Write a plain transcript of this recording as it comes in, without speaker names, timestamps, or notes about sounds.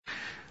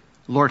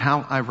Lord,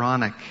 how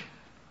ironic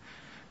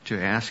to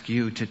ask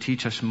you to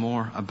teach us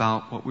more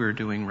about what we're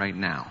doing right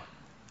now,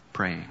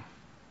 praying.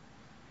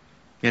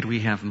 Yet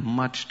we have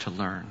much to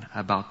learn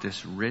about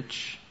this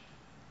rich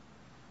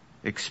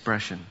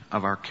expression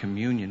of our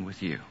communion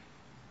with you.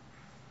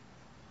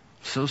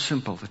 So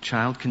simple, the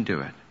child can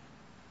do it.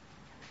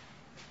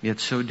 Yet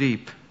so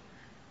deep,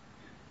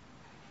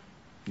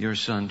 your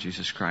Son,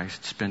 Jesus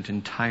Christ, spent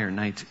entire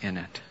nights in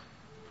it.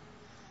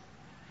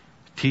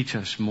 Teach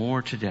us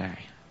more today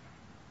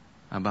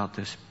about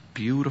this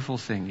beautiful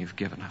thing you've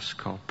given us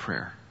called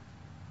prayer,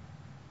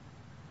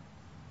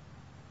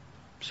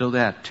 so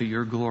that to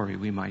your glory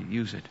we might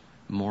use it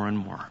more and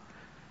more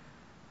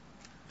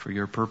for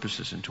your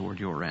purposes and toward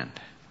your end.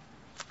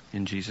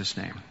 In Jesus'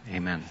 name,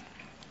 amen.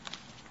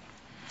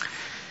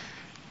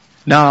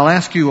 Now I'll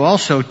ask you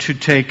also to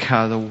take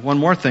the one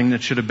more thing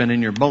that should have been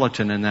in your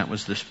bulletin, and that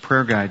was this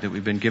prayer guide that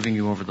we've been giving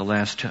you over the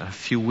last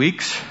few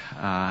weeks.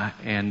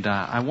 And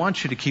I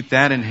want you to keep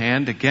that in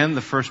hand. Again,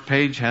 the first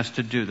page has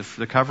to do,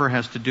 the cover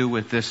has to do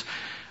with this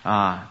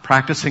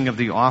practicing of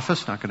the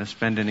office. Not going to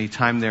spend any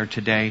time there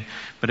today.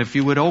 But if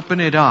you would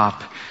open it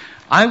up,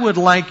 I would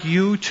like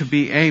you to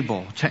be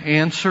able to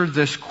answer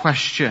this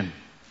question: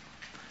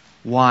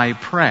 why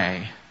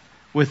pray?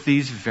 With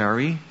these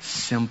very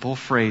simple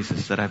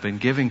phrases that I've been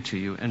giving to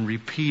you and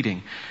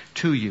repeating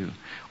to you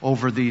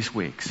over these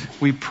weeks.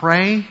 We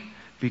pray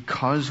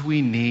because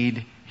we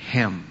need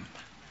Him.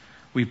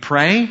 We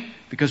pray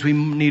because we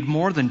need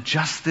more than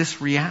just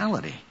this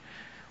reality.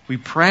 We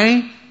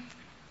pray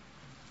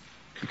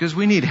because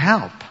we need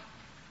help.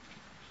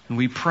 And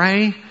we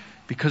pray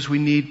because we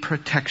need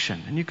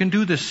protection. And you can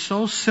do this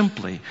so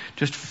simply,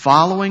 just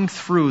following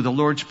through the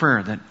Lord's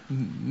Prayer that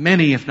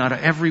many, if not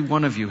every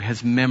one of you,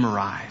 has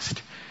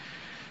memorized.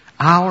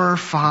 Our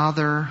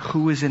Father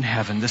who is in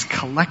heaven. This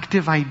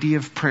collective idea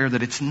of prayer,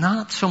 that it's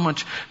not so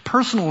much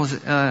personal,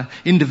 as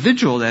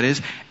individual, that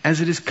is,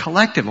 as it is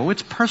collective. Oh,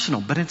 it's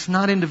personal, but it's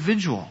not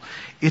individual.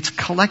 It's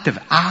collective.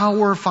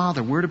 Our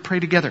Father. We're to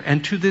pray together.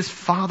 And to this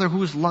Father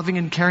who is loving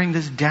and caring,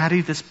 this Daddy,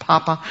 this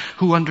Papa,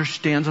 who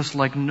understands us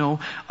like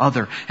no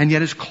other. And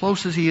yet as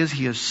close as He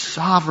is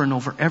sovereign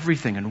over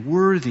everything and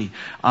worthy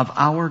of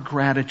our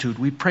gratitude.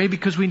 We pray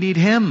because we need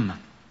Him.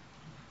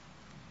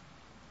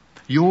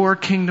 Your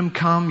kingdom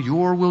come,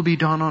 your will be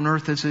done on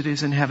earth as it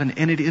is in heaven.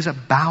 And it is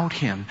about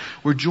Him.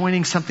 We're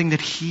joining something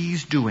that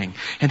He's doing.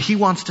 And He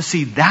wants to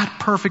see that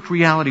perfect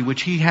reality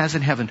which He has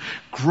in heaven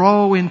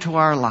grow into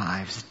our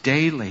lives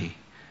daily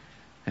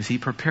as He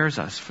prepares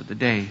us for the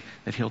day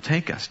that He'll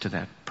take us to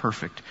that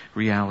perfect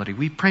reality.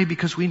 We pray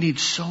because we need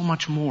so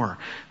much more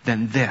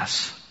than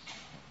this.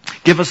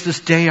 Give us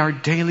this day our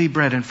daily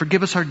bread, and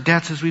forgive us our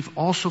debts as we've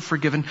also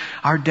forgiven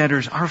our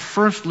debtors. Our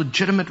first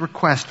legitimate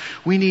request.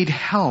 We need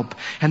help,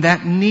 and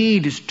that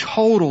need is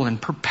total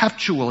and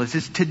perpetual.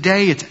 It's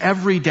today, it's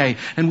every day,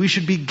 and we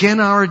should begin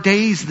our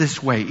days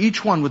this way,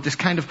 each one with this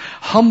kind of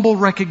humble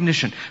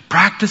recognition,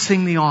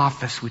 practicing the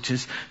office, which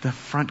is the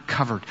front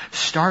covered,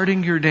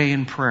 starting your day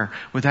in prayer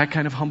with that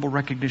kind of humble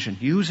recognition,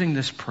 using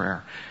this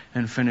prayer,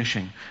 and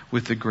finishing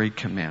with the great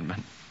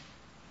commandment.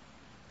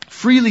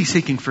 Freely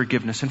seeking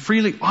forgiveness and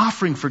freely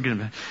offering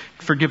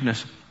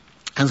forgiveness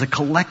as a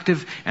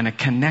collective and a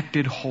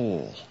connected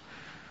whole.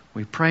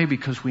 We pray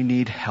because we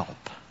need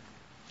help.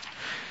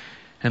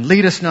 And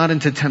lead us not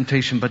into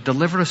temptation, but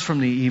deliver us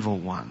from the evil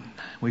one.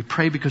 We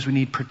pray because we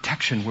need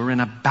protection. We're in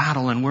a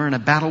battle, and we're in a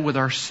battle with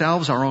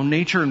ourselves, our own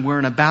nature, and we're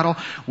in a battle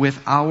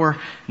with our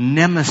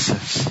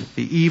nemesis,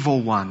 the evil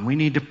one. We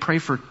need to pray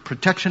for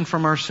protection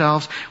from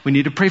ourselves. We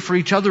need to pray for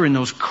each other in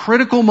those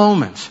critical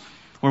moments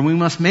where we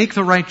must make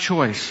the right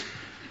choice,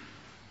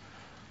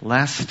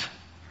 lest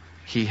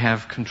He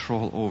have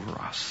control over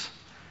us.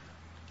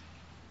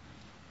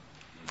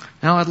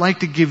 Now I'd like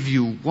to give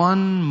you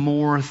one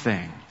more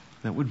thing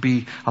that would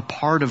be a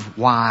part of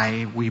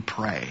why we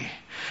pray.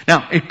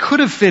 Now, it could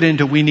have fit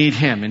into we need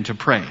Him, into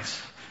praise.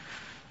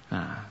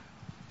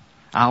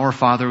 Our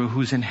Father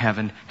who's in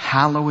heaven,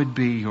 hallowed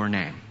be your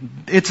name.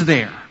 It's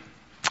there.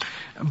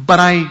 But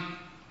I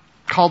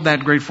called that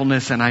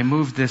gratefulness, and I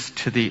moved this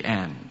to the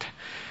end.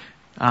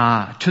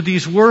 To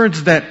these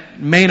words that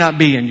may not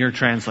be in your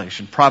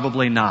translation.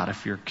 Probably not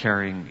if you're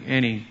carrying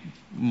any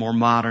more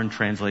modern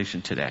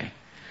translation today.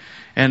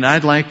 And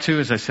I'd like to,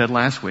 as I said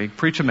last week,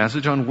 preach a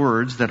message on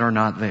words that are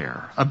not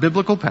there. A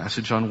biblical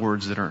message on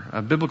words that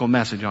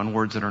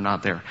are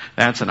not there.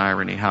 That's an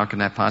irony. How can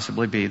that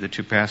possibly be? The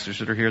two pastors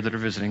that are here that are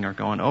visiting are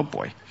going, oh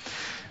boy.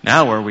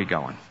 Now where are we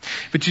going?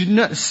 But you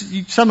know,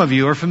 some of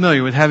you are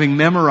familiar with having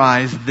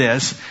memorized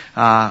this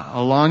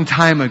a long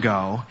time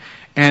ago.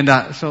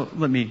 And so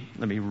let me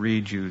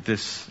read you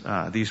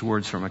these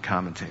words from a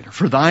commentator.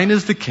 For thine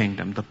is the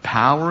kingdom, the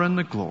power and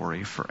the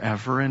glory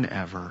forever and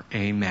ever.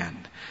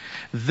 Amen.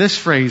 This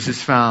phrase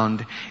is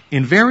found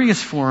in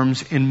various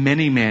forms in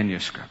many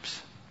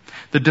manuscripts.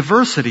 The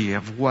diversity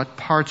of what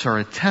parts are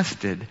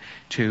attested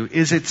to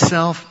is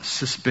itself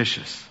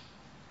suspicious.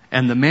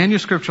 And the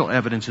manuscriptural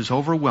evidence is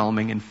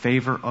overwhelming in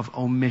favor of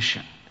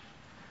omission.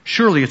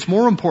 Surely it's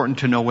more important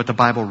to know what the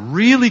Bible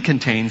really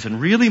contains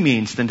and really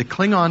means than to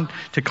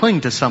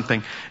cling to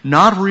something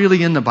not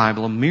really in the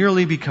Bible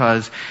merely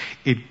because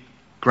it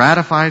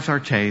gratifies our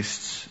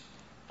tastes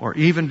or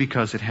even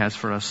because it has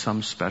for us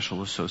some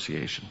special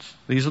associations.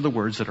 These are the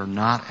words that are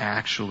not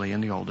actually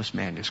in the oldest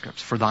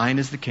manuscripts. For thine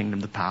is the kingdom,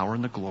 the power,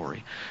 and the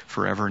glory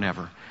forever and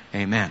ever.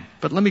 Amen.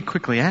 But let me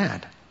quickly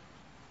add,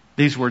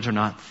 these words are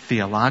not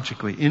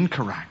theologically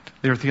incorrect.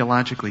 They're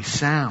theologically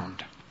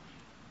sound.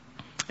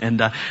 And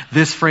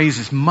this phrase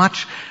is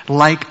much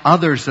like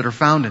others that are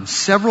found in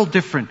several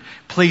different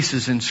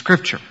places in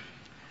Scripture.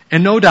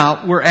 And no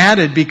doubt were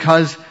added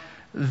because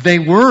they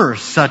were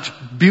such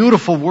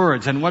beautiful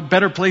words. And what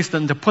better place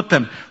than to put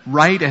them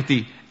right at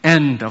the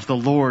end of the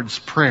Lord's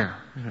Prayer,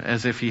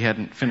 as if He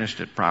hadn't finished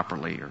it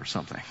properly or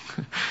something.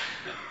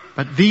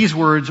 But these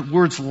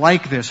words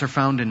like this are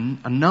found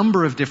in a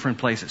number of different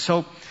places.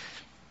 So,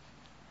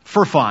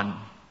 for fun,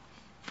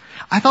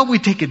 I thought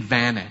we'd take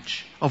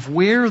advantage of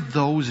where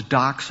those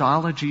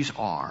doxologies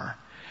are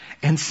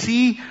and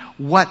see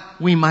what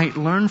we might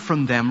learn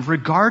from them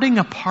regarding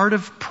a part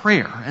of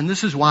prayer. And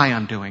this is why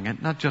I'm doing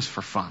it, not just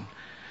for fun.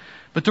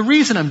 But the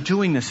reason I'm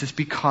doing this is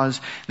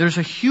because there's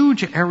a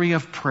huge area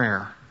of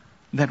prayer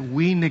that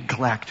we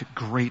neglect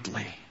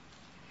greatly.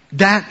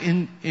 That,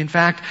 in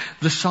fact,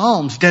 the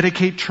Psalms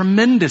dedicate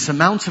tremendous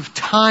amounts of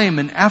time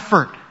and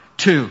effort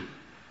to,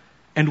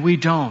 and we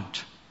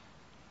don't.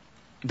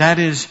 That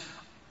is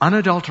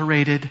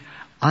unadulterated,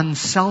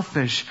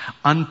 unselfish,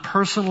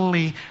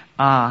 unpersonally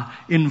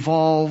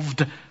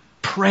involved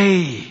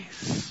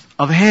praise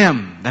of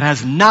Him that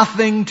has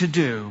nothing to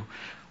do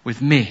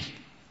with me.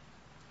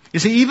 You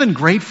see, even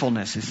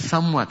gratefulness is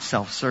somewhat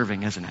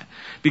self-serving, isn't it?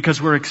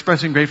 Because we're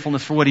expressing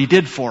gratefulness for what He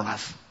did for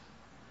us.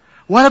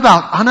 What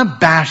about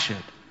unabashed,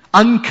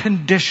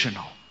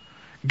 unconditional,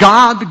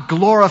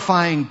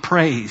 God-glorifying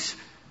praise?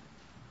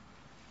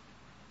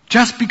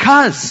 Just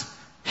because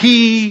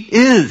He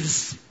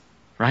is,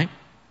 right?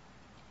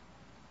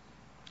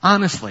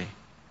 Honestly,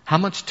 how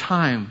much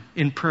time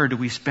in prayer do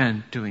we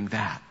spend doing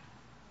that?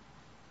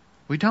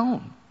 We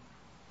don't.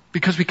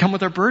 Because we come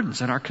with our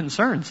burdens and our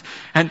concerns.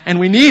 And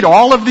we need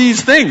all of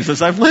these things,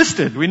 as I've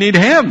listed. We need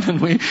Him,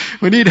 and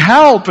we need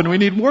help, and we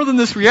need more than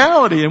this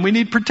reality, and we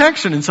need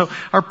protection. And so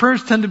our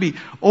prayers tend to be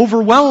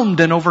overwhelmed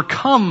and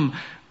overcome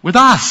with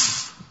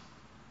us.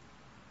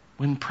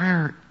 When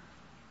prayer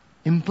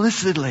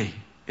implicitly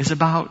is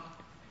about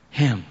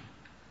Him.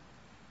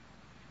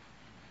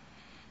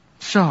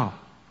 So,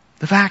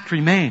 the fact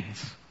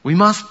remains, we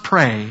must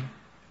pray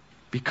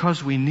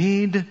because we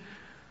need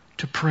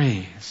to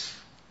praise.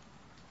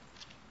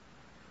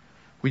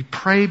 We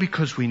pray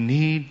because we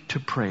need to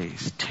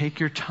praise. Take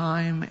your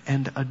time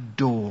and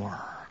adore.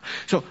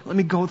 So let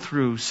me go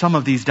through some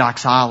of these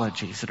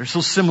doxologies that are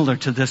so similar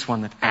to this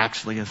one that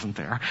actually isn't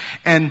there,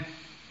 and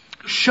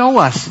show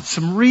us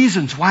some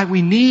reasons why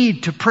we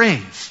need to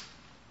praise.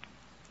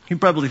 You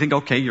probably think,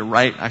 okay, you're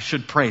right, I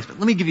should praise, but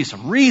let me give you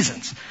some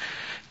reasons.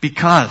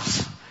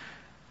 Because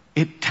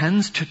it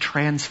tends to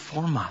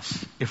transform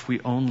us if we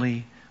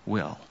only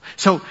will.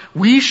 So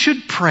we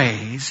should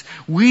praise,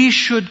 we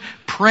should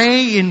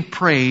pray in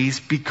praise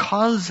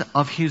because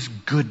of His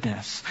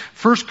goodness.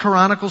 1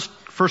 Chronicles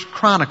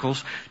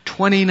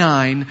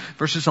 29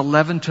 verses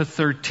 11 to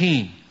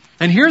 13.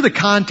 And here the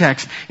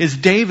context is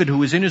David,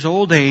 who is in his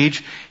old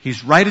age.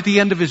 He's right at the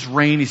end of his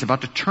reign. He's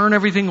about to turn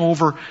everything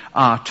over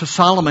to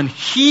Solomon.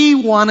 He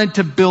wanted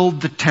to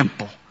build the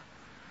temple.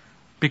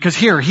 Because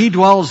here he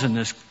dwells in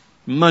this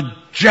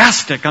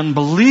majestic,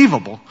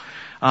 unbelievable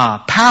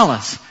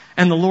palace.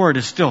 And the Lord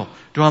is still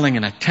dwelling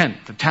in a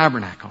tent. The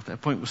tabernacle at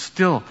that point was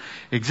still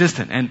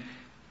existent.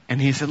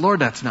 And he said, Lord,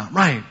 that's not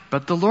right.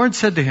 But the Lord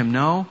said to him,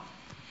 no,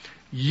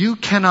 you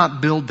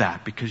cannot build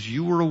that because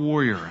you were a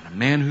warrior and a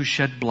man who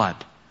shed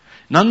blood.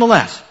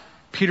 Nonetheless,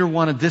 David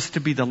wanted this to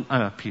be the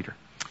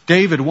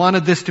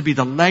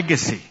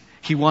legacy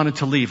he wanted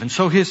to leave. And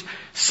so his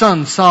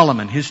son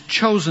Solomon, his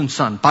chosen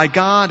son, by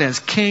God as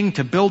king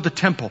to build the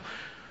temple,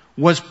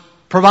 was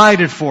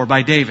provided for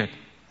by David.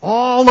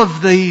 All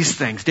of these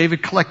things.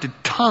 David collected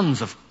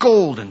tons of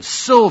gold and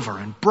silver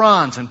and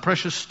bronze and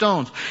precious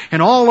stones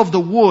and all of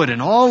the wood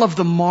and all of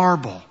the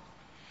marble.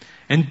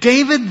 And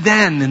David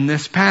then, in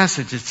this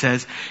passage, it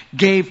says,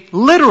 gave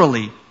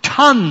literally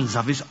tons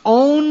of his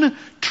own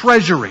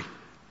treasury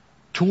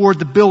toward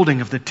the building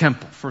of the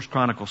temple. 1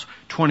 Chronicles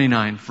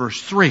 29 verse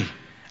 3.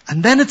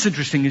 And then it's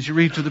interesting as you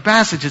read through the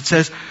passage, it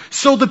says,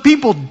 so the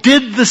people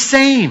did the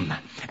same,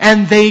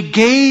 and they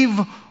gave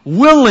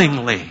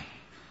willingly.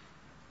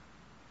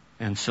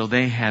 And so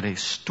they had a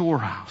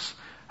storehouse,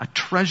 a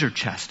treasure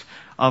chest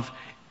of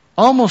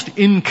almost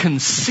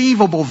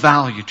inconceivable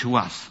value to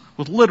us,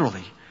 with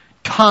literally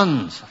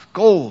tons of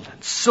gold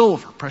and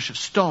silver, precious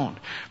stone,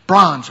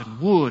 bronze and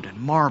wood and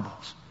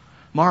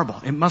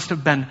marble. It must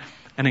have been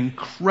an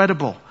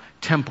incredible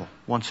temple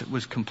once it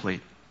was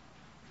complete.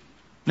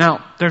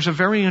 Now, there's a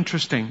very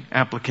interesting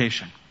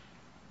application.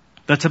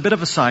 That's a bit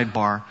of a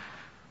sidebar,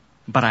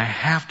 but I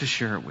have to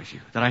share it with you,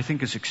 that I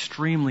think is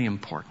extremely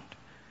important.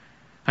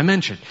 I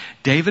mentioned,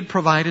 David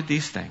provided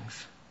these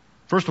things.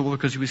 First of all,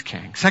 because he was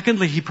king.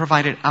 Secondly, he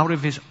provided out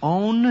of his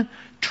own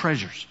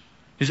treasures,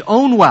 his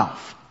own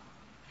wealth.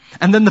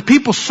 And then the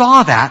people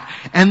saw that,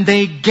 and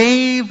they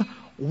gave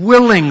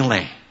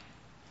willingly.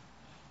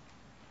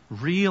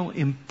 Real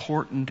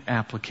important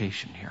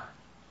application here.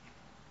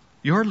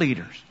 Your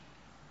leaders,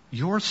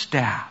 your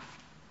staff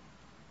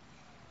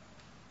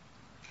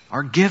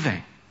are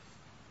giving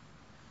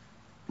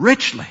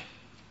richly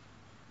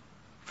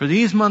for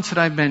these months that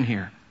I've been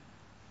here.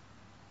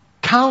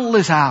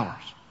 Countless hours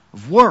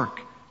of work,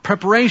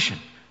 preparation,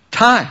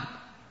 time,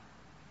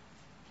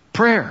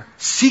 prayer,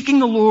 seeking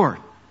the Lord,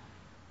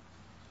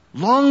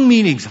 long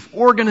meetings of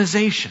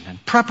organization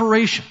and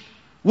preparation,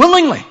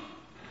 willingly.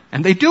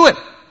 And they do it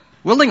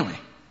willingly.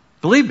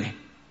 Believe me.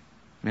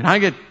 I mean, I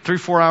get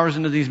 3-4 hours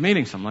into these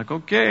meetings. I'm like,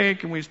 okay,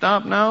 can we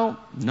stop now?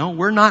 No,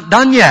 we're not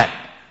done yet.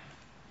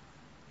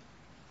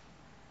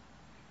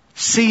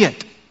 See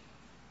it.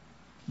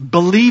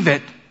 Believe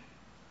it.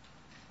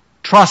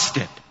 Trust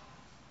it.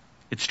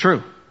 It's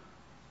true.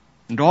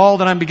 And all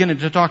that I'm beginning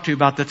to talk to you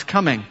about that's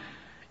coming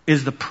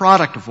is the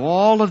product of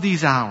all of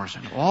these hours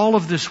and all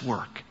of this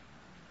work.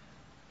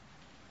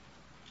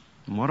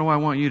 And what do I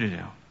want you to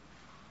do?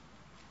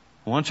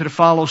 I want you to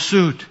follow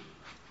suit.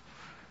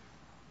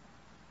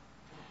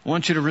 I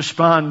want you to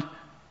respond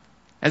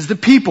as the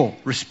people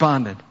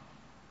responded.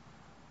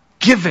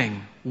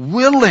 Giving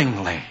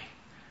willingly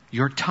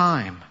your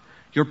time,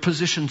 your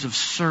positions of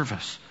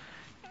service,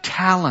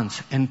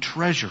 talents, and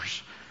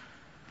treasures.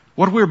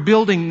 What we're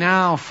building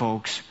now,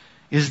 folks,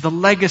 is the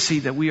legacy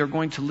that we are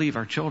going to leave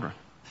our children.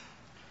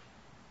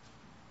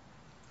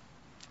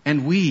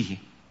 And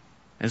we,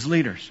 as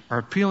leaders, are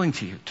appealing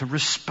to you to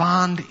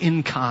respond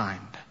in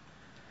kind.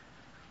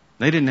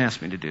 They didn't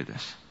ask me to do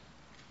this.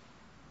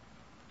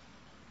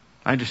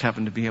 I just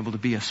happen to be able to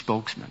be a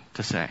spokesman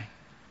to say,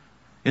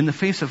 in the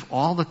face of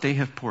all that they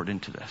have poured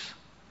into this,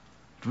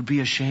 it would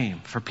be a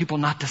shame for people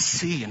not to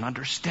see and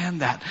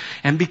understand that.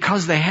 And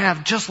because they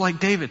have, just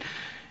like David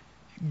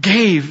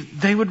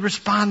gave, they would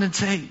respond and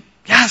say,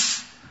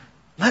 yes,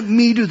 let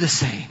me do the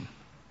same.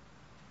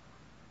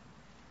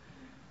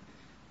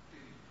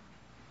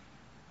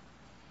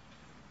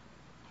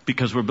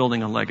 Because we're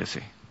building a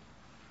legacy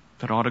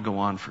that ought to go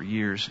on for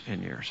years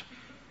and years.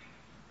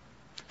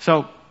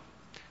 So,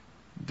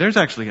 there's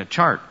actually a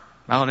chart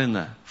out in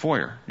the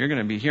foyer. You're going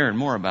to be hearing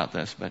more about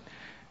this, but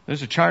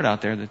there's a chart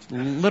out there that's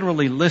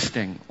literally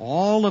listing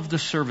all of the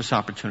service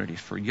opportunities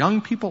for young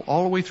people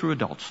all the way through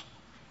adults.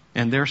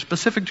 And they're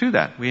specific to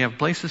that. We have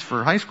places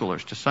for high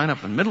schoolers to sign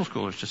up and middle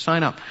schoolers to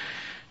sign up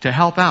to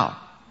help out,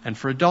 and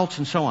for adults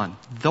and so on.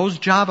 Those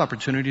job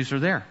opportunities are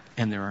there.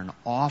 And there are an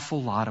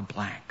awful lot of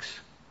blanks.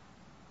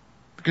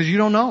 Because you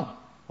don't know.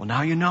 Well,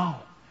 now you know.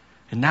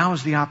 And now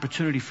is the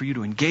opportunity for you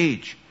to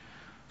engage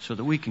so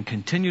that we can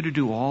continue to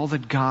do all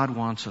that God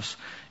wants us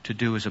to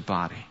do as a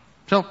body.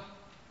 So,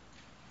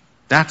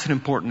 that's an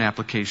important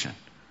application.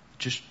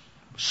 Just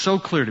so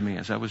clear to me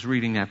as I was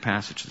reading that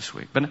passage this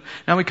week. But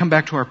now we come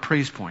back to our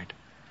praise point.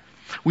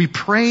 We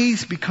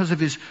praise because of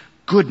His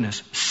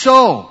goodness.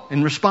 So,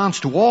 in response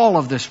to all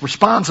of this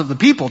response of the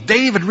people,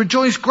 David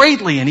rejoiced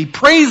greatly, and he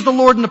praised the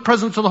Lord in the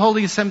presence of the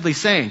holy assembly,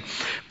 saying,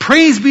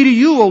 Praise be to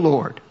you, O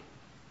Lord,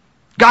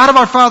 God of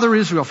our father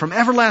Israel, from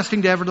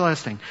everlasting to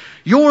everlasting.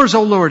 Yours,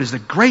 O Lord, is the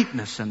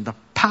greatness and the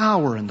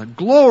power and the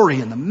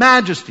glory and the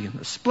majesty and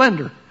the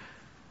splendor.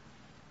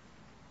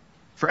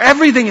 For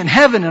everything in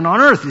heaven and on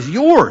earth is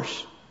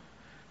yours.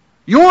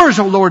 Yours,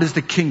 O Lord, is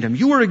the kingdom.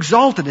 You are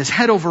exalted as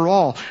head over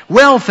all.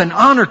 Wealth and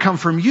honor come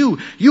from you.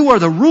 You are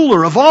the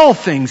ruler of all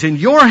things. In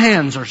your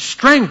hands are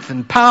strength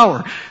and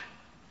power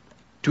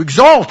to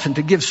exalt and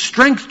to give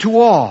strength to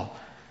all.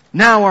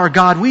 Now, our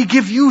God, we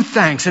give you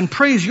thanks and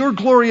praise your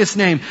glorious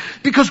name,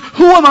 because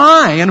who am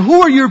I and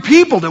who are your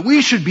people that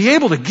we should be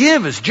able to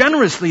give as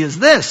generously as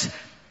this?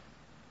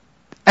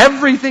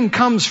 Everything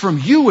comes from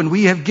you, and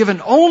we have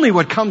given only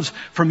what comes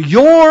from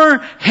your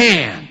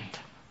hand.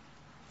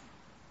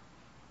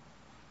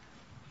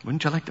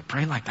 Wouldn't you like to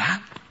pray like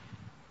that?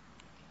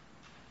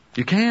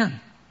 You can.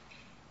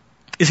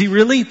 Is He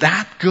really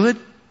that good?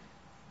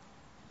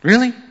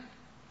 Really?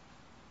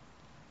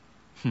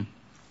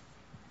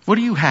 What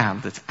do you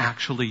have that's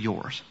actually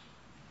yours?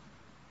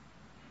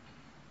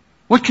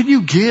 What can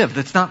you give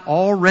that's not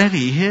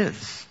already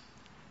His?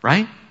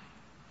 Right?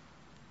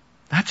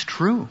 That's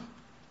true.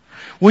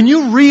 When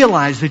you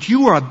realize that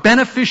you are a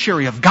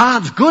beneficiary of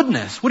God's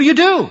goodness, what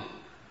do?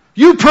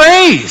 You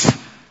praise.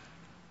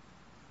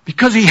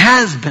 Because He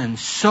has been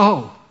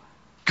so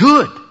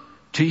good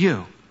to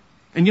you.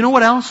 And you know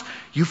what else?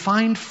 You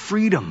find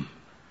freedom.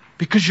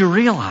 Because you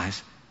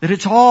realize that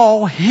it's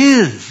all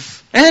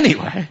His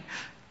anyway.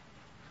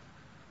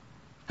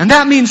 And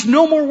that means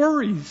no more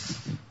worries.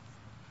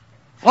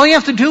 All you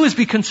have to do is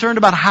be concerned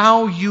about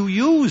how you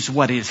use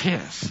what is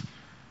His.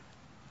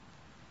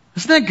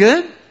 Isn't that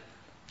good?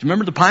 Do you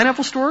remember the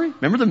pineapple story?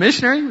 Remember the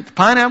missionary with the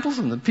pineapples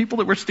and the people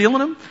that were stealing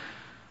them?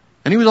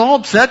 And he was all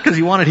upset because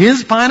he wanted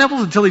his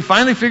pineapples until he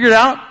finally figured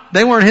out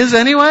they weren't his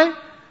anyway.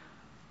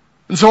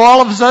 And so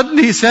all of a sudden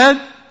he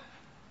said,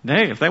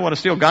 hey, if they want to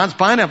steal God's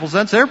pineapples,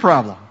 that's their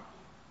problem.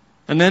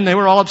 And then they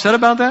were all upset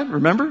about that,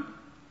 remember?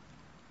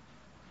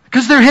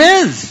 Because they're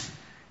His.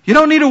 You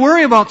don't need to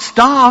worry about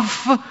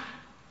stuff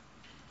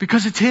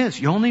because it's His.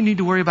 You only need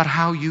to worry about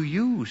how you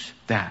use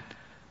that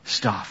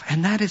stuff.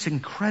 And that is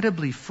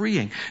incredibly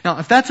freeing. Now,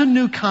 if that's a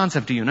new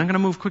concept to you, and I'm going to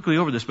move quickly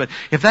over this, but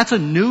if that's a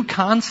new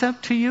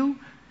concept to you,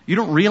 you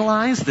don't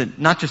realize that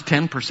not just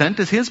 10%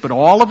 is His, but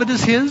all of it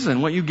is His,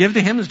 and what you give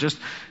to Him is just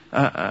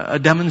a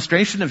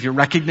demonstration of your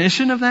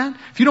recognition of that.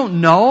 If you don't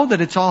know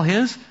that it's all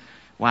His,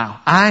 wow,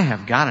 I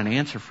have got an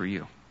answer for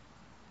you.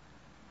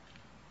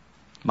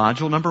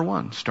 Module number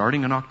 1,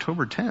 starting on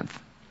October 10th.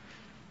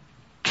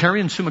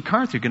 Carrie and Sue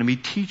McCarthy are going to be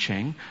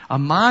teaching a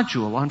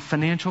module on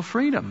financial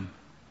freedom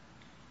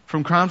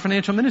from Crown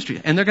Financial Ministry.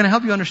 And they're going to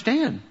help you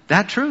understand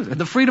that truth and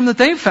the freedom that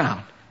they've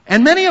found.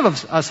 And many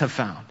of us have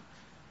found.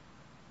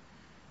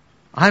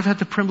 I've had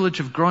the privilege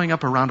of growing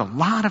up around a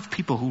lot of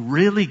people who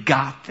really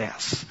got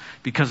this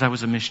because I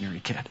was a missionary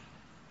kid.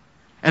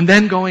 And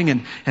then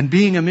going and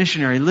being a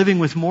missionary, living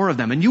with more of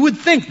them. And you would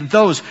think that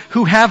those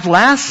who have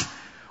less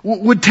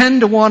would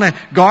tend to want to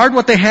guard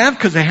what they have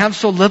because they have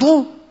so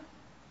little.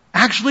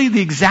 Actually,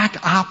 the exact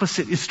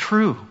opposite is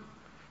true.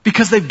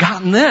 Because they've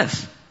gotten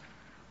this.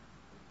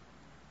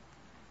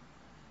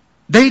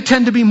 They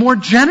tend to be more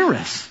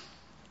generous.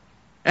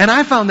 And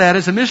I found that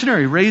as a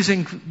missionary,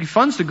 raising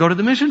funds to go to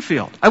the mission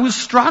field. I was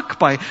struck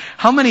by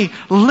how many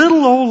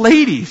little old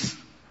ladies,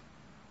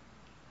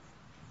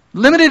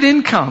 limited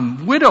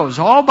income, widows,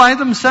 all by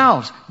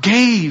themselves,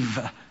 gave.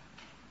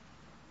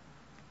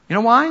 You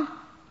know why?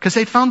 Because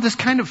they found this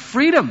kind of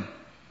freedom.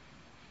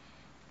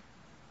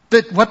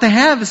 That what they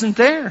have isn't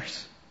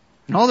theirs.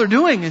 And all they're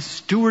doing is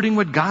stewarding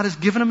what God has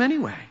given them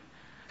anyway.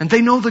 And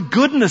they know the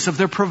goodness of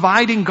their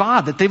providing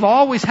God, that they've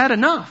always had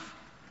enough.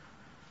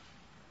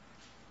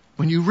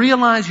 When you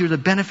realize you're the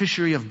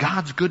beneficiary of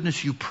God's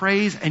goodness, you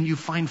praise and you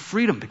find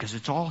freedom because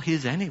it's all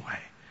His anyway.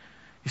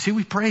 You see,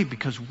 we pray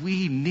because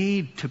we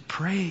need to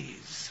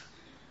praise.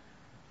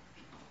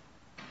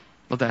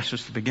 Well, that's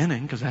just the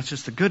beginning, because that's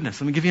just the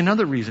goodness. Let me give you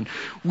another reason.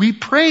 We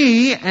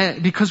pray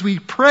because we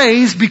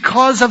praise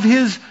because of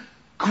His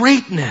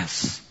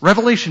greatness.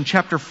 Revelation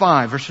chapter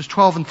 5, verses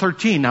 12 and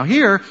 13. Now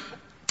here,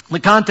 the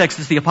context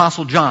is the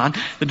Apostle John,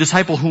 the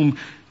disciple whom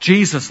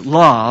Jesus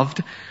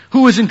loved,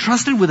 who was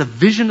entrusted with a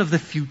vision of the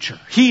future.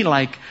 He,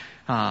 like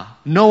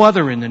no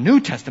other in the New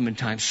Testament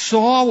times,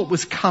 saw what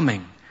was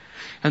coming.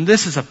 And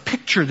this is a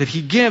picture that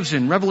he gives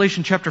in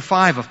Revelation chapter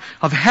 5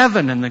 of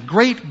heaven and the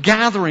great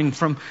gathering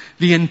from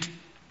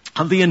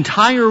of the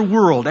entire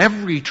world,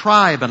 every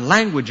tribe and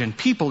language and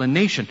people and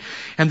nation.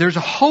 And there's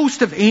a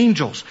host of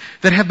angels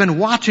that have been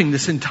watching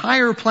this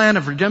entire plan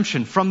of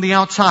redemption from the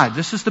outside.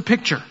 This is the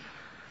picture.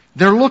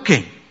 They're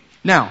looking.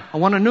 Now, I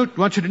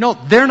want you to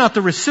note, they're not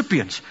the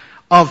recipients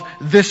of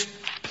this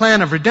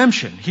plan of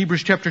redemption.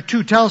 Hebrews chapter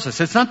 2 tells us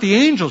it's not the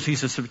angels He's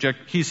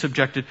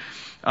subjected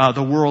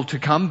the world to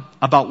come,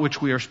 about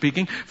which we are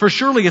speaking. For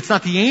surely it's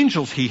not the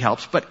angels He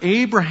helps, but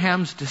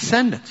Abraham's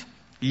descendants.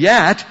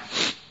 Yet,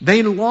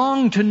 they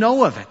long to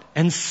know of it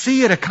and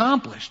see it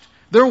accomplished.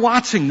 They're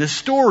watching this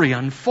story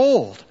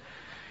unfold.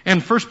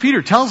 And 1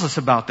 Peter tells us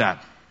about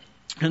that.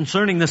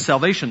 Concerning this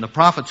salvation, the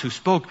prophets who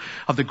spoke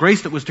of the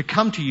grace that was to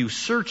come to you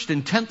searched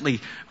intently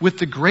with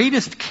the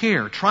greatest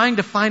care, trying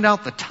to find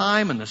out the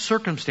time and the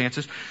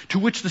circumstances to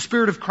which the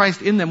Spirit of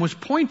Christ in them was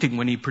pointing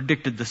when He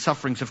predicted the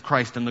sufferings of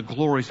Christ and the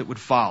glories that would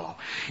follow.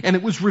 And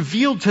it was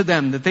revealed to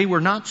them that they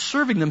were not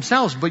serving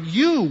themselves, but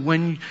you,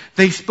 when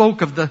they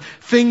spoke of the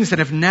things that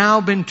have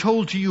now been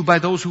told to you by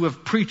those who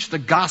have preached the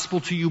gospel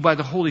to you by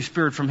the Holy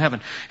Spirit from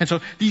heaven. And so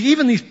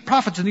even these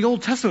prophets in the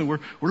Old Testament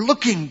were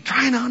looking,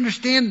 trying to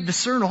understand and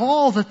discern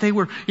all that they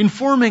were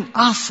informing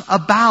us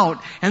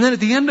about. And then at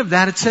the end of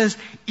that it says,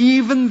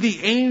 even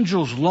the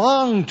angels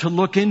long to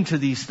look into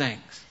these things.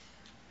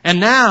 And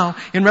now,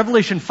 in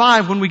Revelation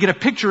 5, when we get a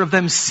picture of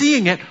them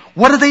seeing it,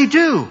 what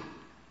do?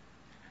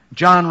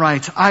 John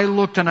writes, I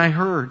looked and I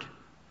heard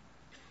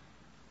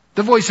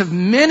the voice of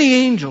many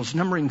angels,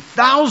 numbering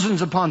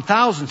thousands upon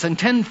thousands, and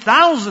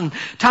 10,000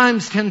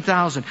 times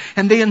 10,000.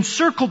 And they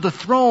encircled the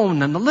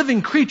throne and the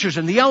living creatures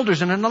and the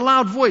elders, and in a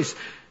loud voice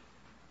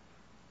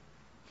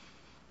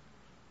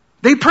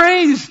they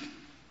praised,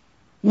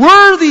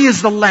 worthy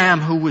is the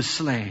Lamb who was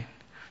slain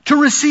to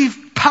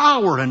receive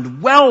power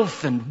and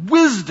wealth and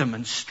wisdom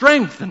and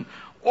strength and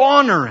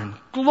honor and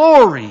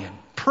glory and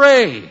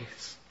praise.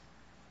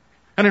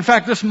 And in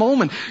fact, this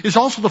moment is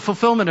also the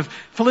fulfillment of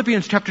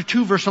Philippians chapter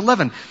 2, verse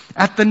 11.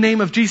 At the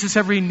name of Jesus,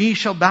 every knee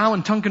shall bow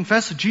and tongue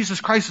confess that Jesus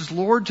Christ is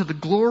Lord, to the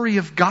glory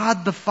of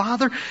God the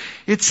Father.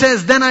 It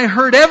says, then I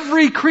heard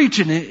every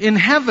creature in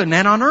heaven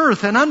and on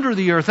earth and under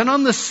the earth and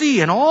on the sea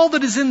and all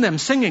that is in them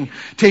singing,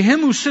 to Him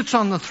who sits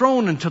on the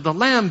throne and to the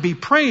Lamb be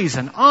praise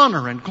and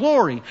honor and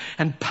glory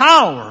and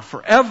power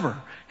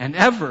forever and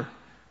ever.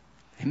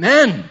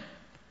 Amen.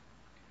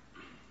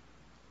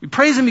 We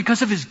praise Him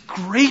because of His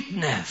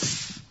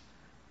greatness.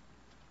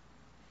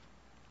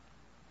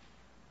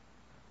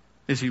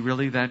 Is He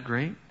really that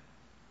great?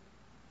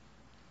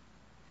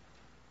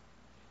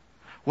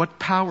 What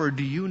power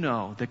do you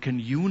know that can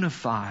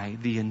unify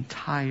the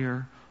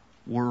entire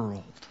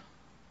world.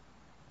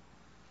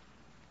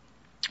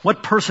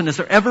 What person has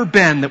there ever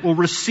been that will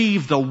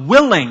receive the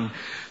willing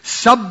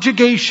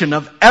subjugation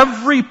of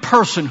every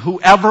person who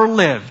ever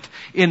lived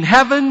in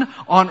heaven,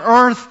 on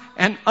earth,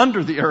 and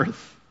under the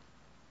earth?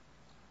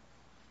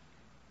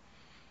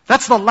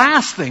 That's the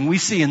last thing we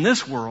see in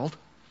this world.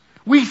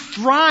 We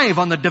thrive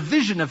on the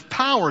division of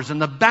powers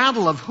and the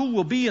battle of who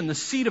will be in the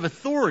seat of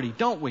authority,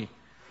 don't we?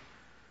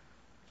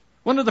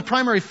 One of the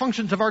primary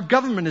functions of our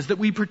government is that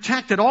we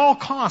protect at all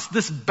costs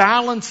this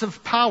balance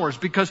of powers,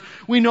 because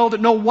we know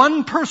that no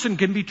one person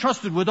can be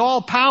trusted with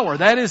all power.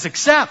 That is,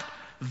 except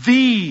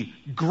the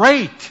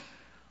Great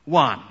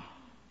One.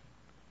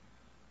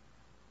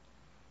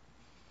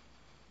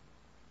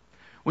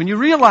 When you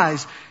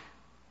realize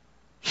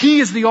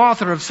He is the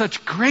author of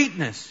such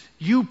greatness,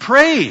 you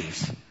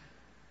praise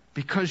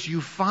because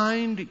you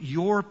find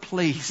your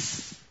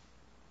place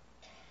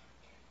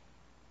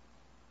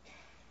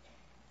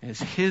as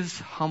His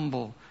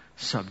humble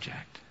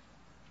subject.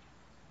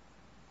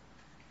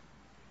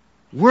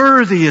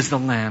 Worthy is the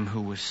Lamb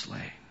who was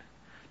slain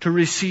to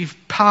receive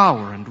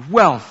power and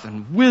wealth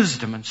and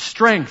wisdom and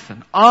strength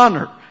and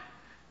honor,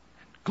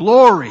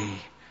 glory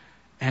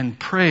and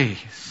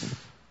praise.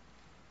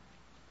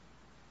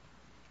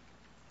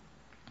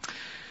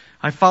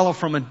 I follow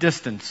from a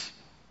distance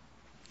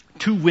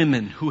two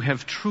women who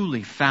have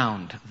truly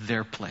found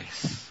their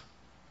place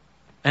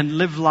and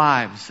live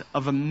lives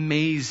of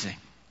amazing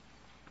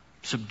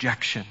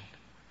subjection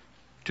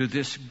to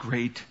this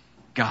great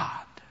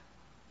God.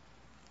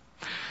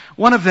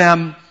 One of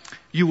them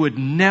you would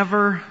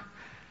never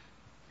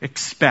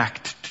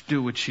expect to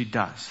do what she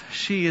does.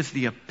 She is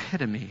the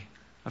epitome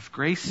of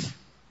grace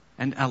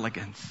and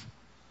elegance.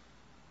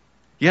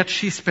 Yet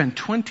she spent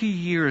 20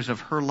 years of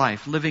her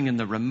life living in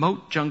the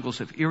remote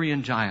jungles of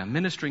Irian Jaya,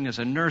 ministering as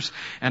a nurse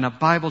and a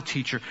Bible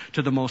teacher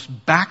to the most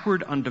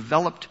backward,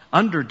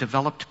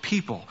 underdeveloped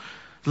people,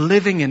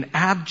 living in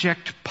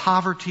abject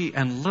poverty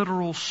and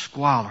literal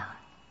squalor.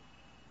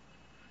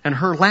 And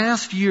her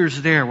last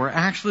years there were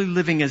actually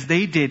living as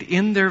they did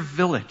in their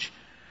village,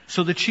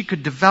 so that she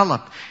could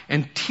develop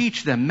and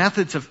teach them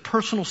methods of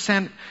personal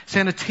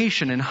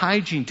sanitation and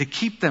hygiene to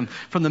keep them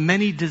from the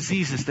many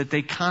diseases that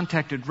they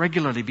contacted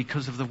regularly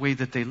because of the way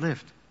that they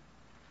lived.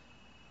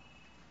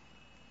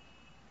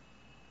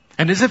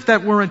 And as if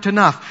that weren't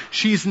enough,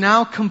 she's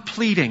now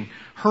completing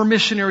her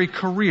missionary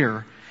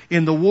career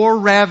in the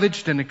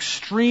war-ravaged and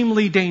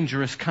extremely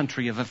dangerous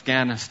country of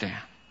Afghanistan.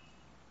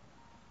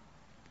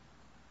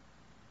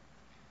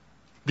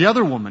 The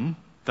other woman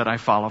that I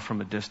follow from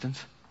a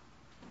distance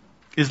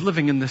is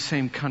living in the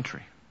same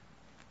country.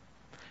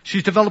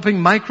 She's developing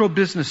micro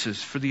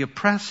businesses for the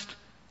oppressed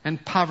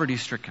and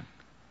poverty-stricken,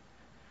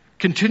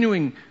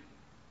 continuing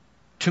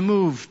to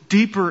move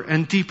deeper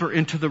and deeper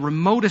into the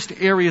remotest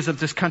areas of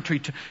this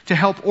country to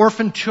help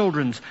orphan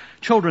children,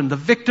 the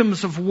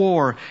victims of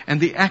war, and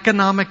the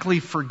economically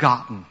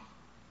forgotten.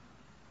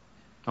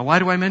 Now, why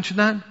do I mention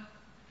that?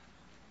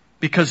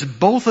 Because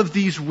both of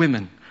these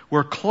women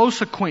were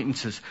close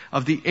acquaintances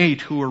of the 8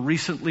 who were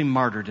recently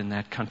martyred in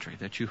that country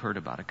that you heard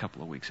about a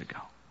couple of weeks ago.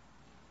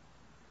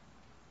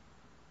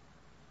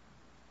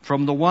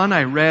 From the one,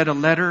 I read a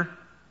letter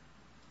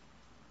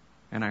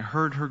and I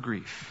heard her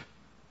grief.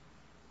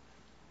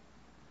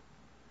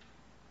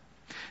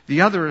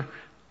 The other,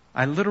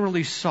 I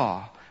literally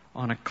saw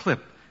on a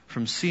clip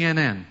from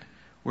CNN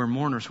where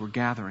mourners were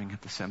gathering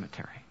at the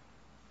cemetery.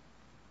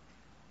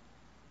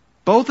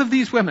 Both of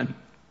these women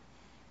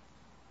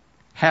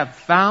have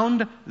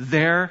found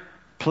their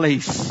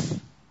place.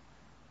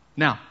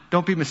 Now,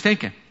 don't be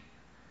mistaken.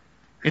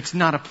 It's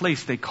not a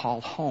place they call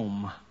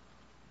home.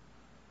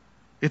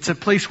 It's a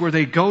place where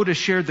they go to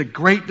share the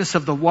greatness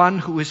of the one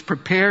who has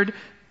prepared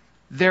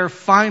their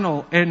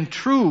final and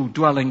true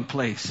dwelling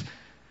place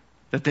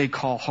that they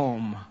call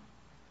home.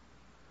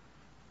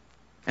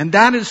 And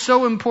that is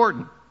so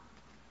important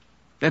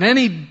that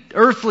any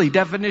earthly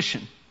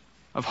definition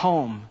of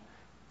home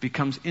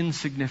becomes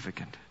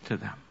insignificant to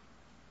them.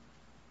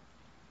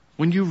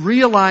 When you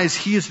realize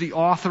He is the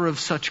author of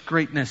such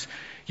greatness,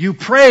 you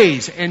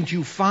praise and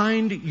you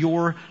find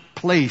your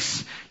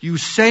place. You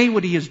say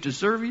what He is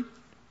deserving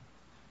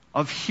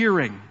of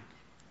hearing.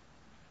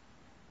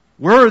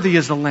 Worthy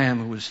is the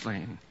Lamb who was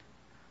slain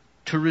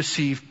to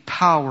receive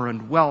power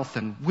and wealth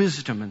and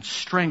wisdom and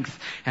strength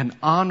and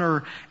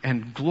honor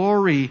and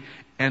glory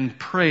and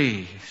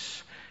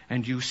praise.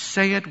 And you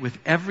say it with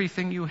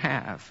everything you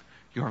have,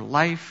 your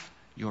life,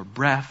 your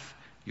breath,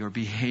 your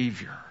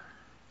behavior.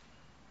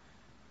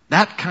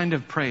 That kind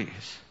of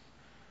praise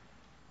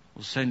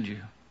will send you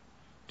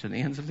to the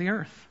ends of the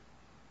earth,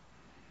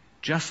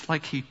 just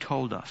like He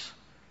told us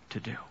to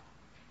do.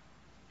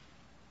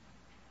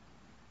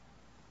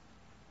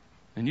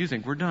 And you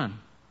think we're done.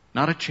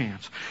 Not a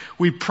chance.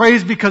 We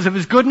praise because of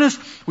His goodness.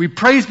 We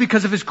praise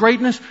because of His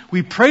greatness.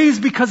 We praise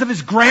because of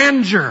His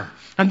grandeur.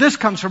 And this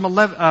comes from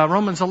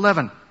Romans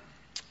 11.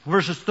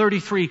 verses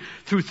 33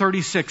 through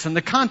 36. And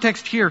the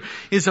context here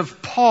is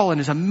of Paul and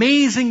his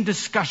amazing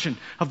discussion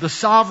of the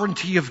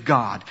sovereignty of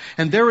God.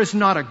 And there is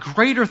not a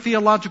greater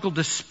theological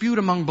dispute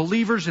among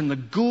believers in the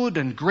good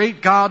and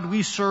great God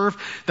we serve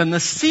than the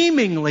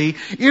seemingly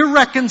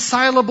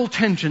irreconcilable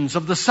tensions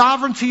of the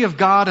sovereignty of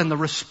God and the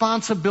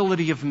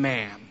responsibility of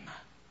man.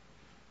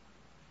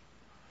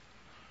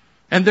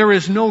 And there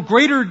is no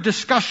greater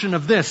discussion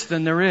of this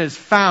than there is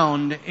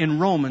found in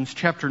Romans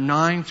chapter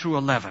 9 through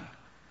 11.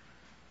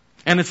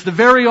 And it's the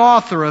very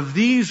author of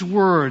these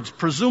words,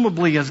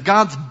 presumably as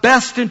God's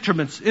best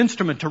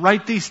instrument to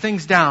write these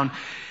things down,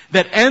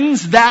 that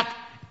ends that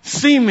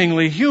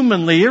seemingly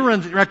humanly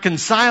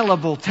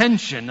irreconcilable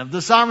tension of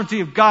the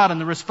sovereignty of God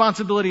and the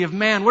responsibility of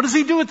man. What does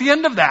he do at the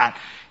end of that?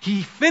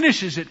 He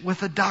finishes it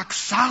with a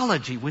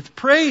doxology, with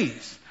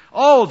praise.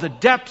 Oh, the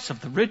depths of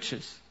the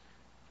riches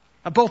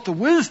of both the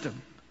wisdom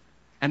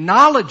and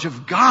knowledge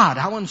of God,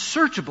 how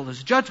unsearchable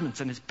His judgments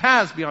and His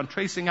paths beyond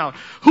tracing out.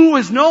 Who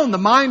has known the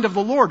mind of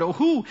the Lord? Or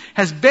who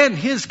has been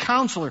His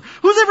counselor?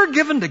 Who's ever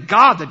given to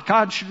God that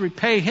God should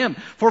repay him?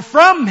 For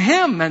from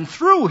Him and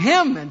through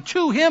Him and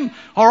to Him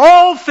are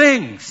all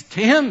things. To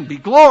Him be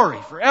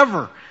glory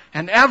forever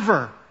and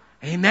ever.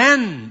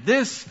 Amen.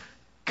 This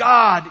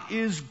God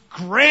is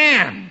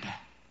grand.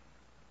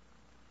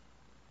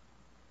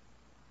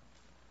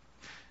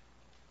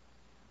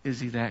 Is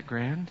He that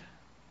grand?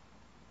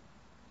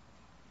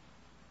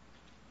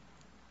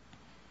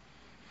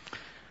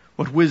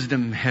 What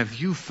wisdom have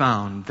you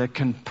found that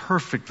can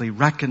perfectly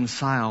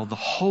reconcile the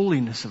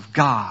holiness of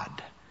God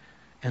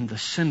and the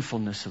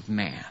sinfulness of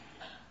man?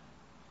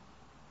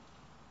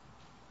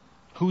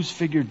 Who's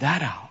figured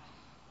that out?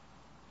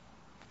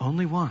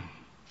 Only one.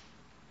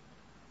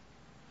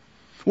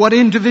 What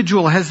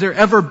individual has there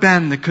ever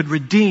been that could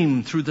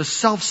redeem through the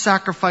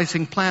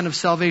self-sacrificing plan of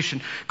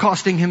salvation,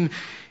 costing Him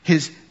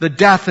the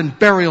death and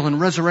burial and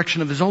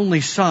resurrection of His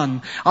only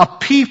Son, a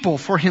people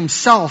for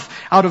Himself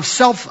out of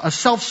a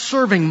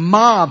self-serving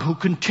mob who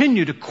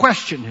continue to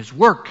question His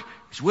work,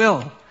 His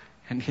will,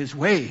 and His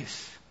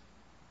ways?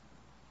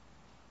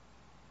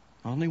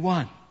 Only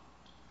one.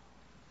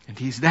 And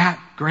He's that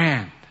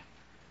grand.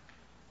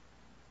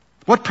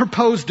 What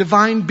proposed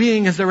divine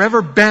being has there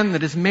ever been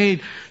that has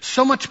made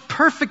so much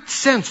perfect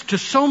sense to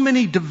so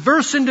many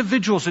diverse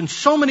individuals in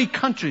so many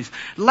countries,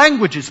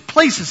 languages,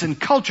 places, and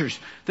cultures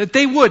that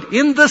they would,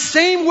 in the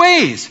same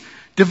ways,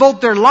 devote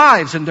their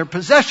lives and their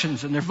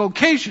possessions and their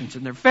vocations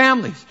and their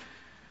families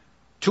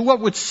to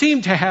what would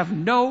seem to have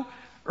no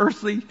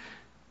earthly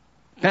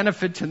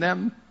benefit to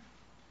them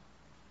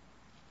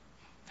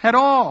at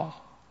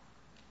all?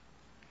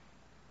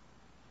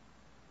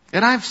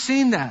 And I've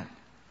seen that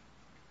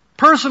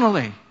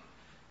personally,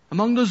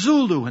 among the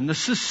Zulu and the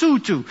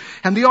Sesotho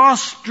and the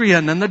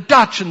Austrian and the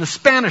Dutch and the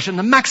Spanish and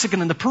the Mexican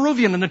and the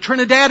Peruvian and the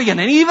Trinidadian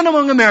and even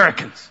among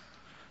Americans.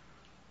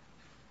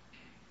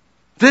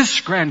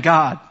 This grand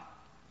God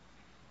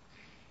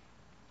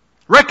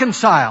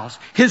reconciles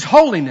His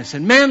holiness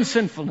and man's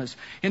sinfulness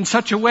in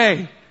such a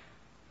way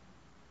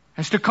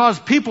as to cause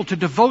people to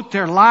devote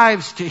their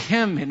lives to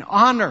Him in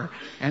honor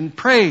and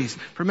praise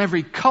from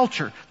every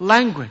culture,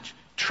 language,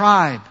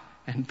 tribe,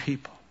 and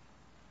people.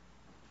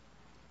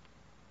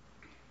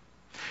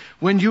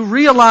 When you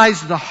realize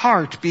the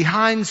heart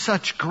behind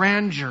such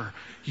grandeur,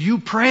 you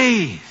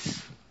praise.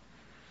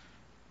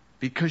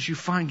 Because you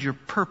find your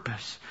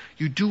purpose.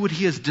 You do what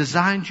He has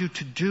designed you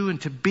to do and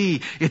to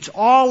be. It's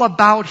all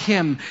about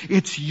Him.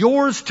 It's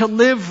yours to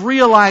live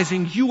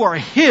realizing you are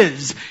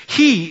His.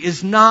 He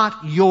is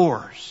not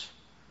yours.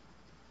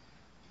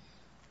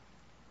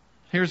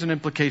 Here's an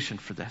implication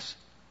for this.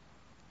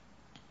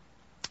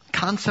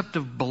 Concept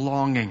of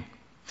belonging.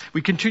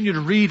 We continue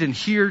to read and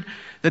hear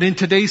that in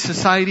today's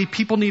society,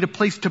 people need a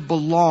place to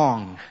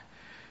belong.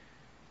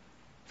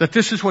 That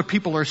this is what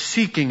people are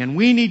seeking, and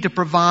we need to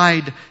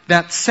provide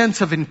that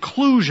sense of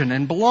inclusion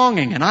and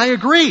belonging. And I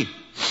agree.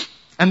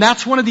 And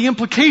that's one of the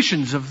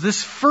implications of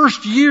this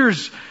first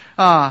year's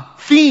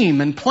theme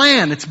and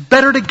plan. It's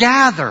better to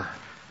gather,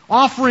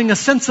 offering a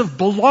sense of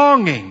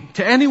belonging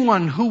to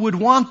anyone who would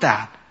want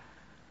that.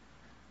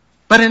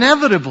 But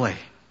inevitably,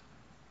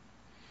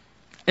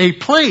 a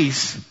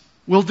place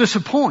will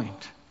disappoint.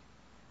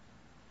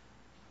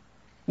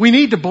 We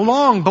need to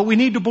belong, but we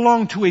need to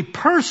belong to a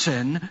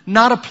person,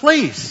 not a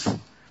place.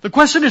 The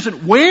question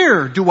isn't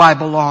where do I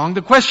belong?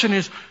 The question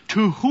is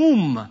to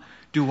whom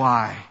do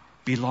I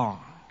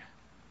belong?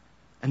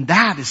 And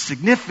that is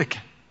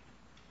significant.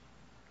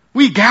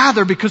 We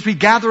gather because we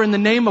gather in the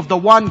name of the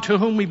one to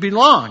whom we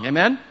belong.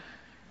 Amen?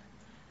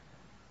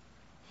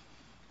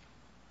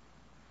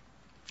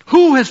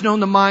 Who has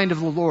known the mind of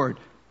the Lord?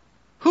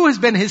 Who has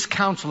been His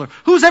counselor?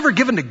 Who's ever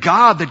given to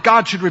God that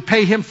God should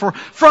repay him for?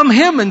 From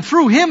Him and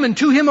through Him and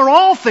to Him are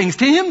all things.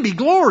 To Him be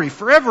glory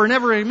forever and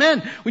ever.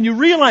 Amen. When you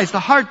realize the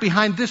heart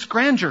behind this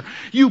grandeur,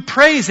 you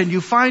praise and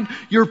you find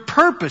your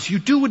purpose. You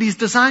do what He's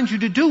designed you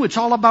to do. It's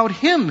all about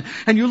Him.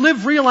 And you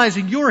live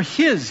realizing you're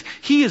His.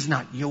 He is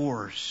not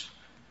yours.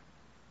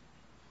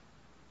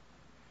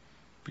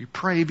 We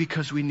pray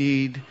because we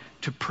need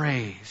to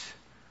praise.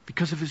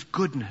 Because of His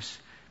goodness.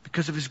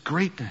 because of His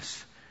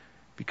greatness,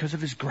 because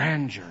of His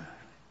grandeur.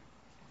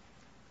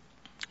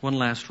 One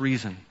last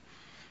reason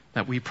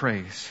that we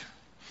praise.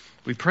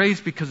 We praise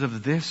because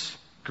of this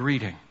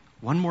greeting.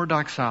 One more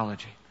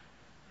doxology.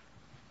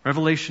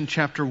 Revelation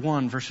chapter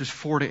 1, verses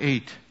 4 to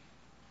 8,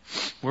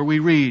 where we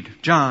read,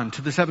 John,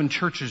 to the 7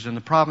 churches in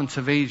the province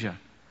of Asia,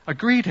 a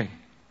greeting.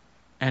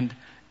 And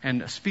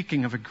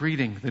speaking of a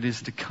greeting that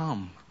is to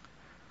come.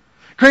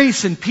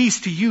 Grace and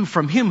peace to you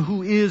from Him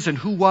who is and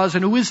who was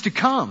and who is to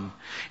come,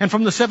 and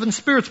from the 7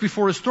 spirits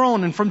before His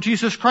throne, and from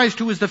Jesus Christ,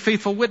 who is the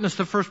faithful witness,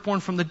 the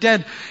firstborn from the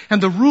dead,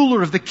 and the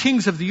ruler of the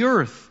kings of the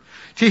earth.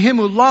 To Him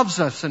who loves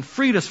us and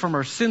freed us from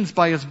our sins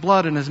by His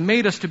blood and has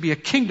made us to be a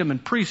kingdom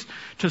and priest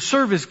to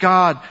serve His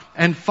God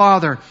and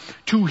Father.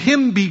 To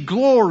Him be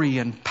glory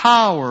and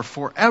power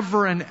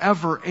forever and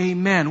ever.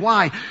 Amen.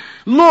 Why?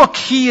 Look,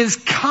 He is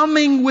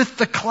coming with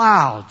the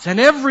clouds, and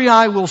every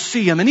eye will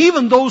see Him, and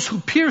even those who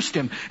pierced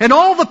Him, and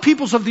all the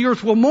peoples of the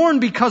earth will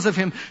mourn because of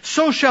Him.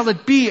 So shall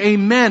it be.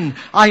 Amen.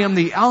 I am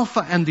the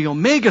Alpha and the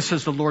Omega,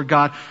 says the Lord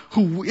God,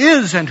 who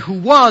is and who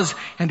was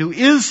and who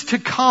is to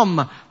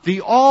come,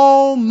 the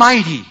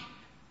Almighty.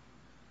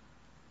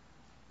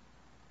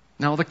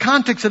 Now, the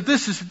context of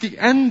this is at the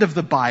end of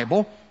the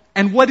Bible,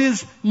 and what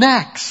is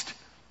next?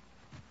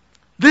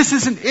 This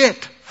isn't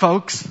it,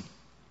 folks.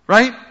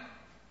 Right?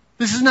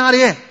 This is not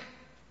it.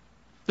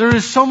 There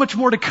is so much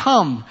more to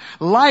come.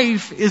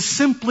 Life is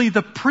simply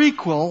the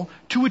prequel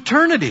to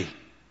eternity.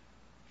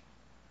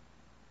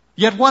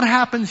 Yet what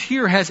happens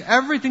here has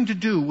everything to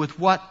do with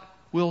what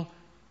will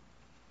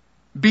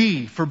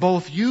be for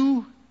both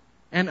you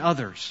and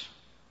others.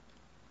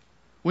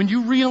 When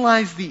you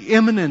realize the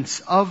imminence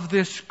of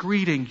this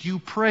greeting, you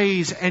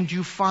praise and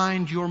you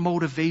find your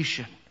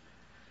motivation.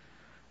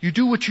 You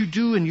do what you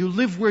do and you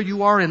live where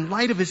you are in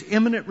light of His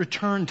imminent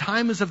return.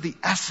 Time is of the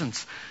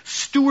essence.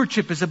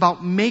 Stewardship is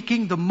about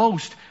making the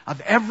most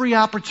of every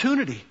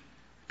opportunity,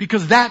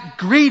 because that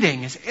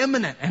greeting is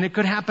imminent and it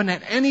could happen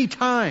at any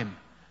time.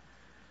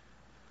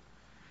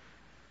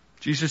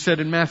 Jesus said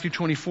in Matthew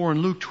 24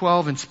 and Luke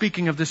 12, and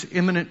speaking of this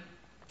imminent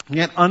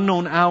yet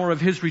unknown hour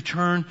of His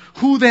return,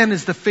 who then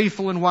is the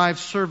faithful and wise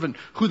servant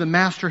who the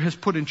master has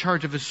put in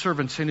charge of his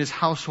servants in his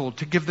household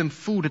to give them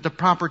food at the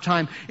proper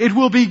time? It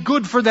will be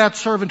good for that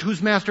servant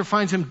whose master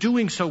finds him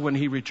doing so when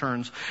he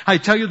returns. I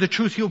tell you the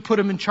truth, He'll put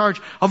him in charge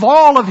of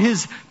all of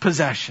his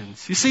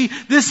possessions. You see,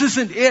 this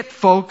isn't it,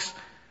 folks.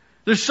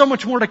 There's so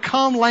much more to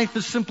come. Life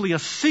is simply a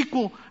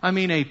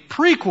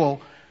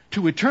prequel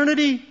to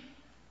eternity.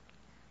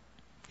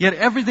 Yet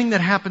everything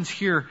that happens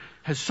here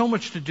has so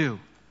much to do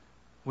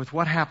with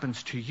what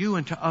happens to you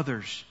and to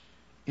others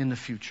in the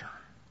future.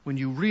 When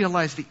you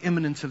realize the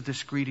imminence of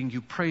this greeting, you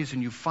praise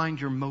and you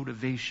find your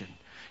motivation.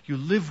 You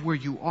live where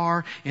you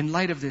are in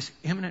light of this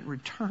imminent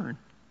return.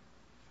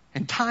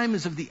 And time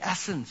is of the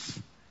essence.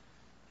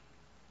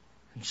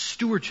 And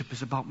stewardship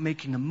is about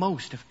making the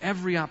most of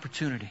every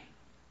opportunity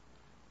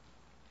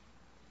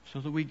so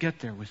that we get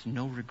there with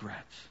no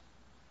regrets.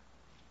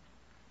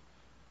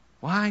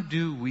 Why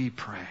do we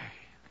pray?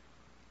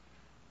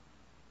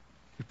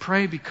 We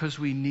pray because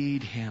we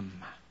need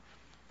Him.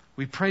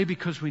 We pray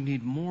because we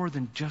need more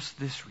than just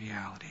this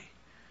reality.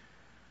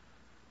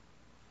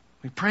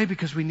 We pray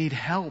because we need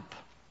help.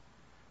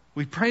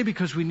 We pray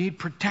because we need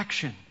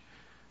protection.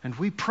 And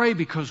we pray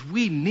because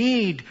we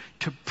need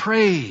to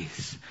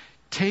praise.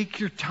 Take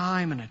your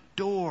time and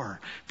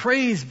adore.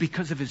 Praise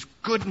because of His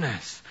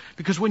goodness.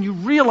 Because when you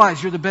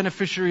realize you're the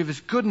beneficiary of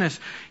His goodness,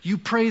 you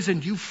praise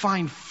and you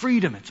find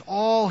freedom. It's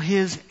all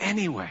His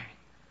anyway.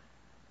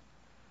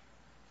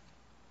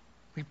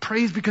 We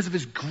praise because of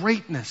His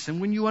greatness.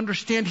 And when you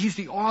understand He's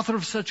the author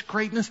of such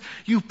greatness,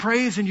 you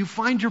praise and you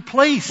find your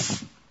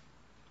place.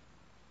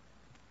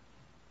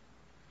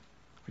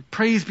 We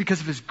praise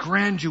because of His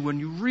grandeur. When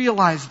you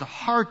realize the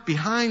heart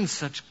behind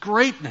such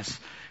greatness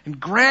and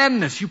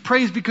grandness, you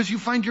praise because you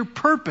find your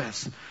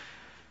purpose.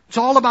 It's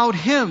all about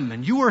Him,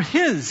 and you are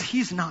His.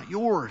 He's not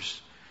yours.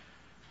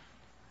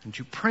 And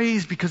you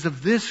praise because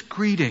of this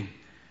greeting.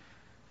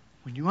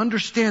 When you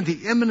understand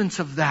the imminence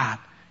of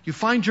that, you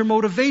find your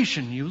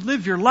motivation. You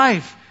live your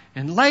life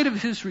in light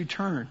of His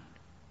return.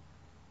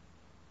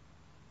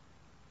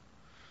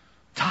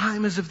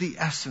 Time is of the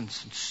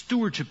essence, and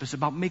stewardship is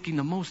about making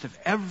the most of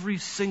every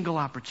single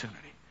opportunity.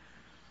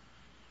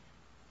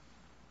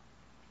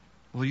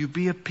 Will you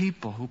be a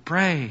people who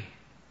pray,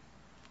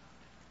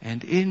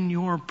 and in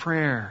your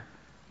prayer,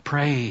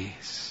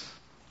 praise?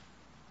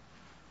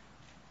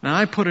 Now,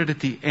 I put it at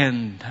the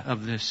end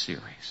of this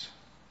series,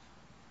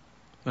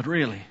 but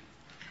really,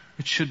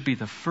 it should be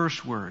the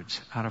first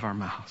words out of our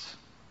mouths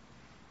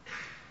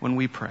when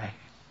we pray.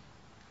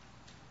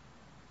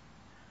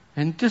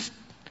 And just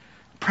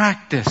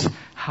practice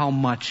how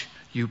much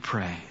you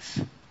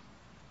praise.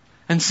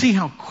 And see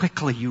how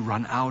quickly you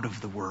run out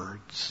of the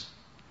words.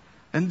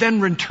 And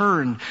then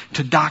return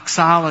to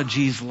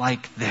doxologies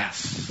like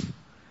this.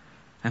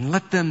 And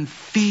let them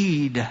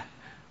feed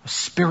a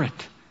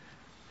spirit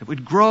that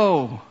would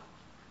grow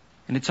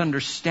in its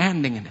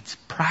understanding and its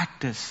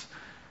practice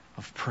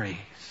of praise.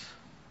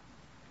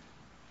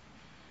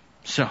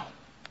 So,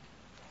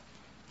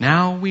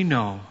 Now we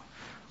know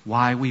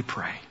why we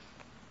pray.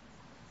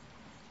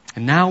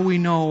 And now we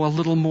know a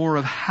little more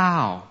of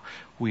how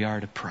we are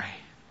to pray.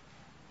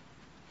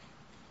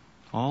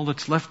 All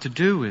that's left to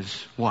do is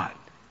what?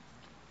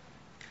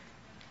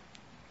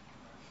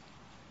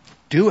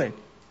 Do it.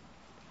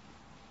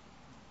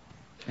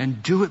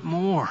 And do it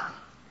more.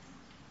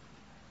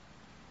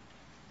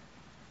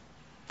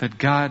 That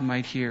God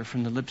might hear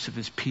from the lips of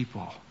His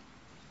people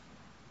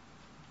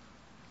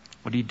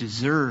what He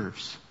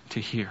deserves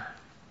to hear.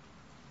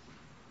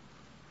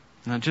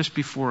 Now, just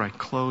before I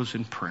close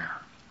in prayer,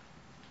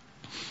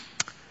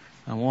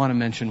 I want to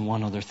mention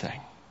one other thing.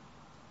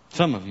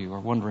 Some of you are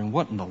wondering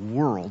what in the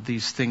world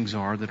these things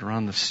are that are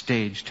on the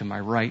stage to my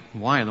right,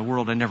 and why in the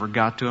world I never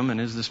got to them, and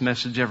is this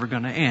message ever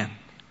going to end?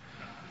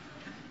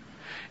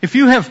 If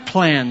you have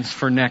plans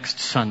for next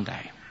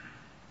Sunday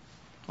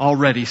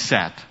already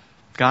set,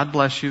 God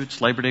bless you,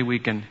 it's Labor Day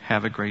weekend,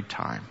 have a great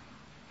time.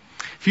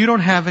 If you don't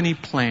have any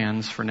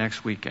plans for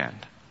next weekend,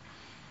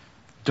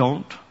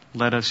 don't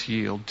let us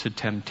yield to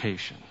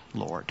temptation,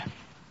 Lord.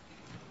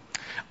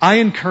 I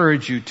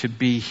encourage you to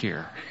be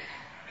here.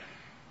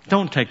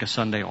 Don't take a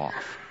Sunday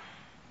off.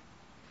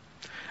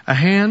 A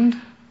hand,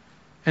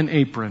 an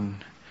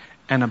apron,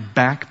 and a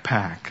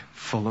backpack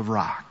full of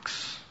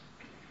rocks.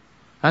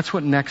 That's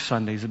what next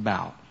Sunday's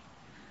about.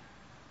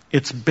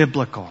 It's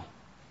biblical.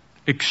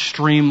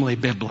 Extremely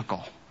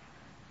biblical.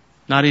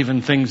 Not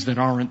even things that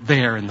aren't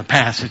there in the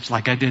passage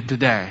like I did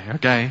today,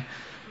 okay?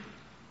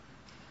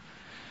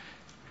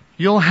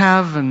 You'll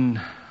have an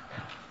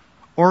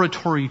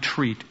oratory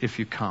treat if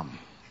you come.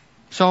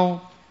 So,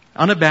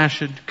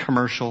 unabashed,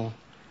 commercial,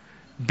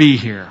 be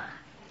here.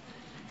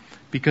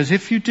 Because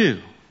if you do,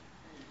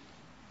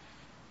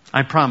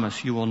 I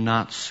promise you will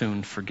not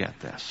soon forget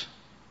this.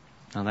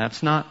 Now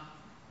that's not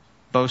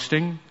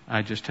boasting.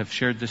 I just have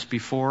shared this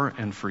before,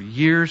 and for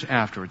years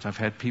afterwards I've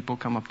had people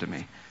come up to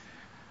me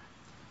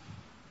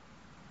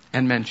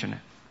and mention it.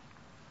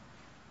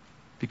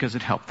 Because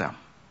it helped them.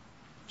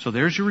 So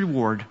there's your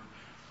reward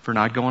for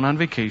not going on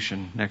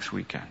vacation next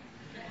weekend.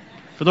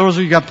 For those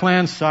of you who got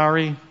plans,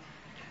 sorry.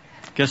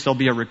 Guess there'll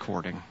be a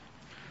recording.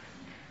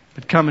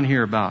 But come and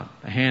hear about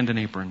a hand and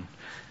apron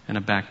and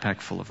a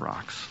backpack full of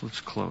rocks. Let's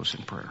close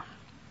in prayer.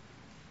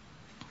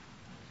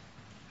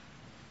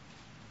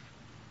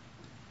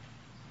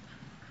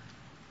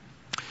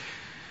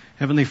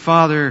 Heavenly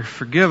Father,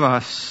 forgive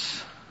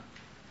us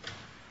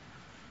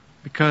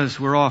because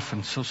we're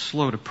often so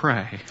slow to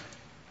pray.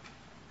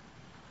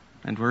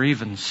 And we're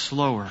even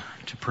slower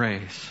to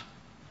praise.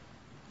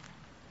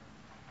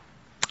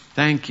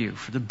 Thank you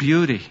for the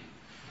beauty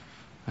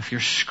of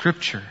your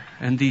Scripture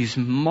and these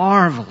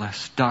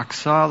marvelous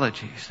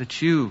doxologies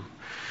that you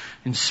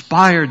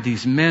inspired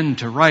these men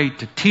to write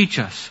to teach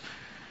us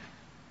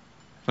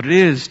what it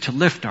is to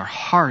lift our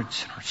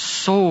hearts and our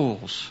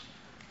souls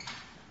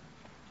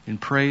in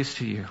praise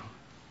to you.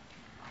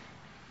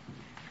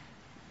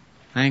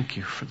 Thank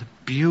you for the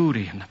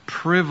beauty and the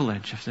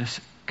privilege of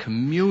this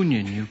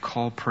communion you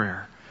call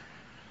prayer.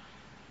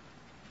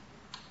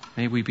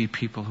 May we be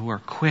people who are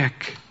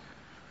quick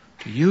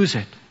to use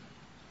it,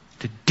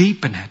 to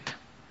deepen it,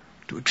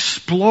 to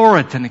explore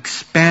it and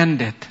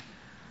expand it,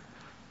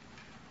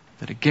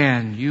 that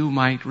again you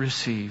might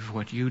receive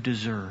what you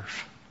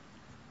deserve,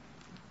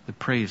 the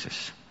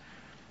praises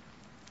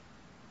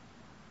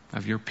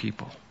of your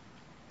people.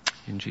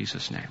 In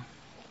Jesus' name,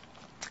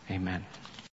 amen.